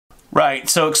Right,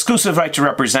 so exclusive right to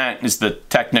represent is the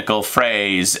technical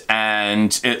phrase,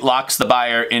 and it locks the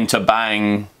buyer into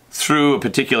buying through a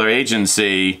particular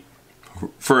agency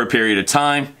for a period of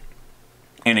time,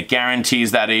 and it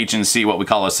guarantees that agency what we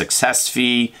call a success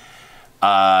fee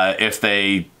if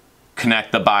they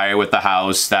connect the buyer with the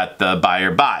house that the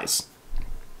buyer buys.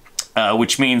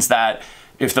 Which means that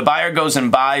if the buyer goes and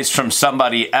buys from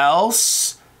somebody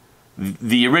else,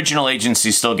 the original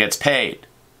agency still gets paid.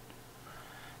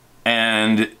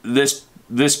 And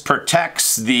this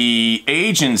protects the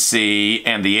agency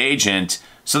and the agent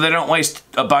so they don't waste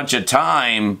a bunch of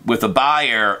time with a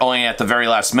buyer only at the very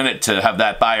last minute to have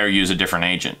that buyer use a different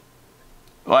agent.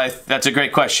 Well, that's a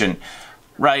great question.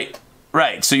 Right.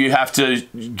 So you have to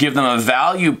give them a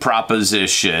value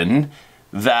proposition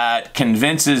that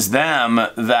convinces them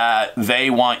that they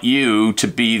want you to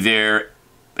be their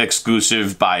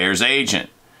exclusive buyer's agent.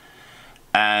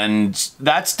 And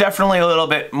that's definitely a little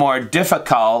bit more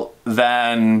difficult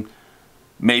than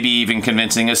maybe even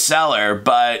convincing a seller,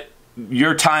 but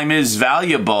your time is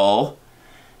valuable,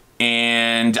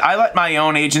 and I let my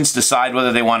own agents decide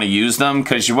whether they want to use them,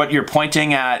 because what you're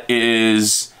pointing at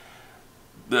is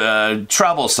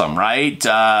troublesome, right?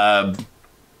 That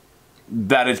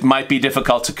it might be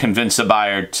difficult to convince a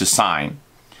buyer to sign.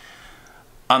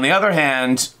 On the other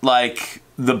hand, like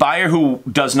the buyer who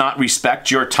does not respect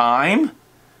your time,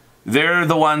 they're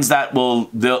the ones that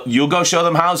you'll go show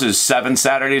them houses 7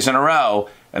 Saturdays in a row,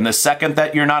 and the second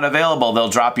that you're not available, they'll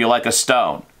drop you like a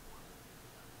stone.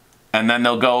 And then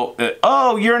they'll go,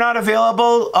 oh, you're not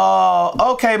available?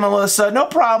 Oh, okay, Melissa, no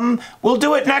problem. We'll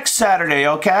do it next Saturday,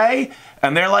 okay?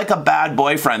 And they're like a bad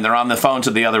boyfriend. They're on the phone to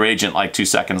the other agent like 2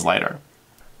 seconds later.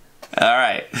 All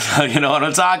right, you know what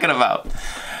I'm talking about.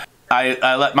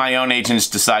 I let my own agents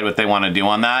decide what they want to do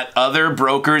on that. Other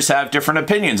brokers have different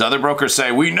opinions. Other brokers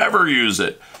say, we never use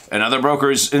it. And other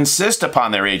brokers insist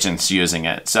upon their agents using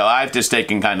it. So I've just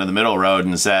taken kind of the middle road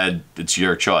and said, it's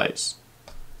your choice.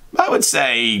 I would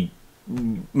say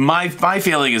my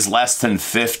feeling is less than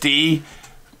 50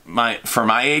 for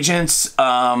my agents.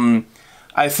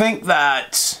 I think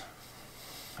that,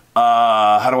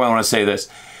 how do I want to say this?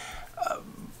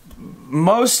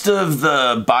 Most of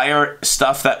the buyer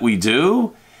stuff that we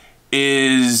do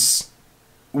is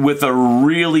with a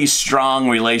really strong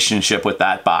relationship with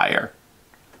that buyer.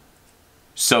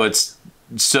 So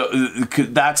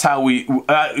that's how we,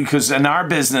 because in our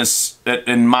business,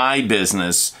 in my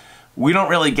business, we don't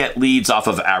really get leads off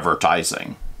of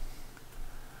advertising.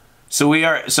 So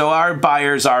our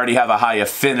buyers already have a high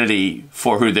affinity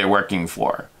for who they're working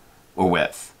for or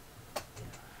with.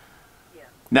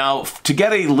 Now, to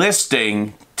get a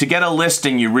listing,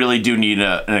 you really do need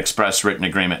an express written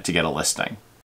agreement to get a listing.